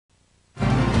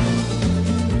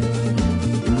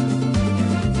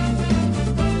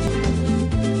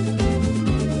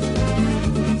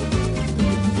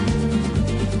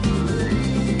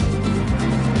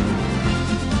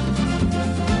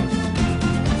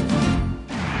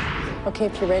Okay,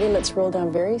 if you're ready, let's roll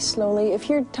down very slowly. If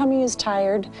your tummy is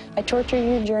tired, I torture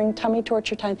you during tummy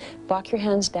torture time, walk your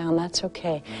hands down, that's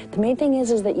okay. The main thing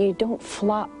is that you don't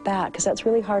flop back, because that's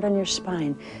really hard on your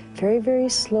spine. Very, very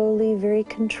slowly, very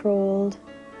controlled.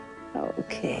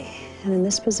 Okay, and in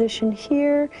this position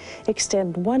here,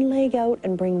 extend one leg out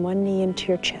and bring one knee into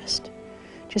your chest.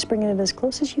 Just bring it as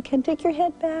close as you can. Take your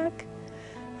head back,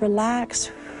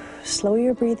 relax. Slow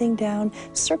your breathing down.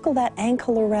 Circle that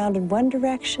ankle around in one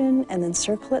direction and then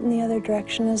circle it in the other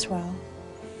direction as well.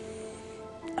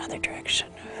 Other direction.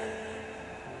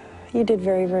 You did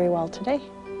very, very well today.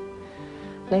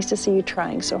 Nice to see you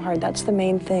trying so hard. That's the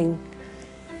main thing.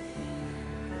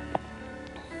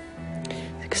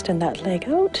 Extend that leg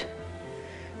out.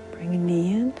 Bring a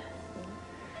knee in.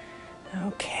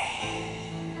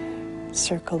 Okay.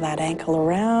 Circle that ankle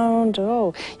around.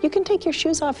 Oh, you can take your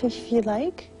shoes off if you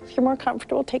like. If you're more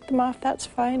comfortable, take them off, that's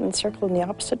fine, and circle in the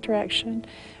opposite direction.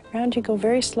 Round you go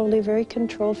very slowly, very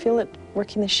controlled. Feel it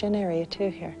working the shin area too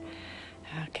here.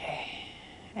 Okay,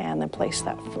 and then place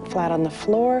that foot flat on the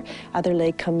floor. Other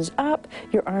leg comes up,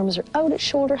 your arms are out at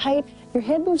shoulder height. Your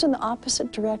head moves in the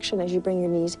opposite direction as you bring your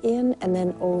knees in and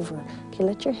then over. Okay,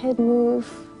 let your head move.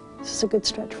 This is a good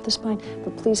stretch for the spine,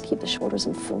 but please keep the shoulders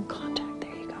in full contact.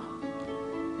 There you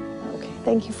go. Okay,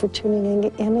 thank you for tuning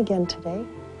in again today.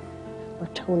 We're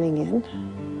toning in.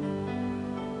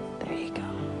 There you go.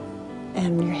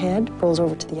 And your head rolls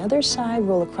over to the other side,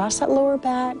 roll across that lower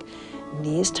back,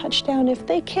 knees touch down if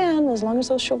they can, as long as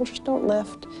those shoulders don't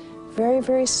lift. Very,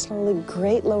 very slowly,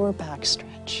 great lower back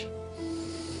stretch.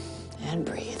 And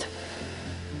breathe.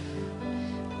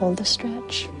 Hold the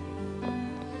stretch.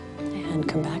 And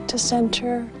come back to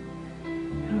center.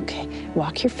 Okay,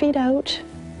 walk your feet out.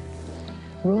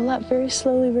 Roll up very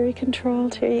slowly, very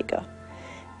controlled. Here you go.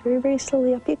 Very, very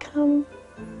slowly up you come.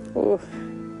 Ooh,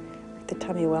 worked the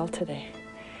tummy well today.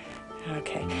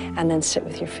 Okay, and then sit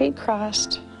with your feet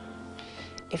crossed.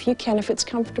 If you can, if it's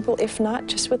comfortable. If not,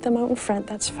 just with them out in front,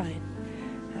 that's fine.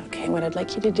 Okay, what I'd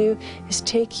like you to do is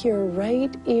take your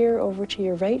right ear over to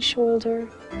your right shoulder,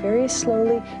 very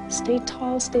slowly. Stay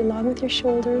tall, stay long with your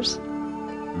shoulders.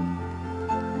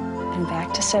 And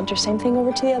back to center. Same thing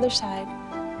over to the other side.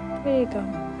 There you go.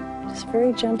 Just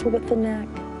very gentle with the neck.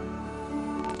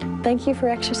 Thank you for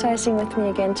exercising with me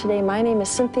again today. My name is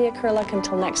Cynthia Kereluk.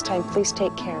 Until next time, please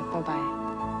take care. Bye-bye.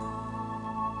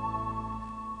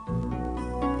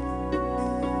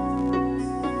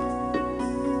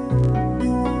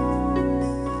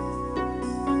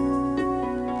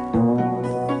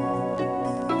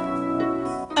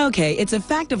 Okay, it's a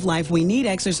fact of life we need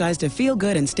exercise to feel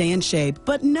good and stay in shape.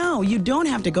 But no, you don't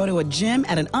have to go to a gym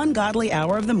at an ungodly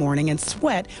hour of the morning and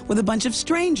sweat with a bunch of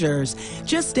strangers.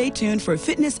 Just stay tuned for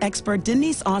fitness expert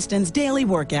Denise Austin's daily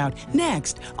workout,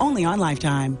 next, only on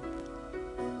Lifetime.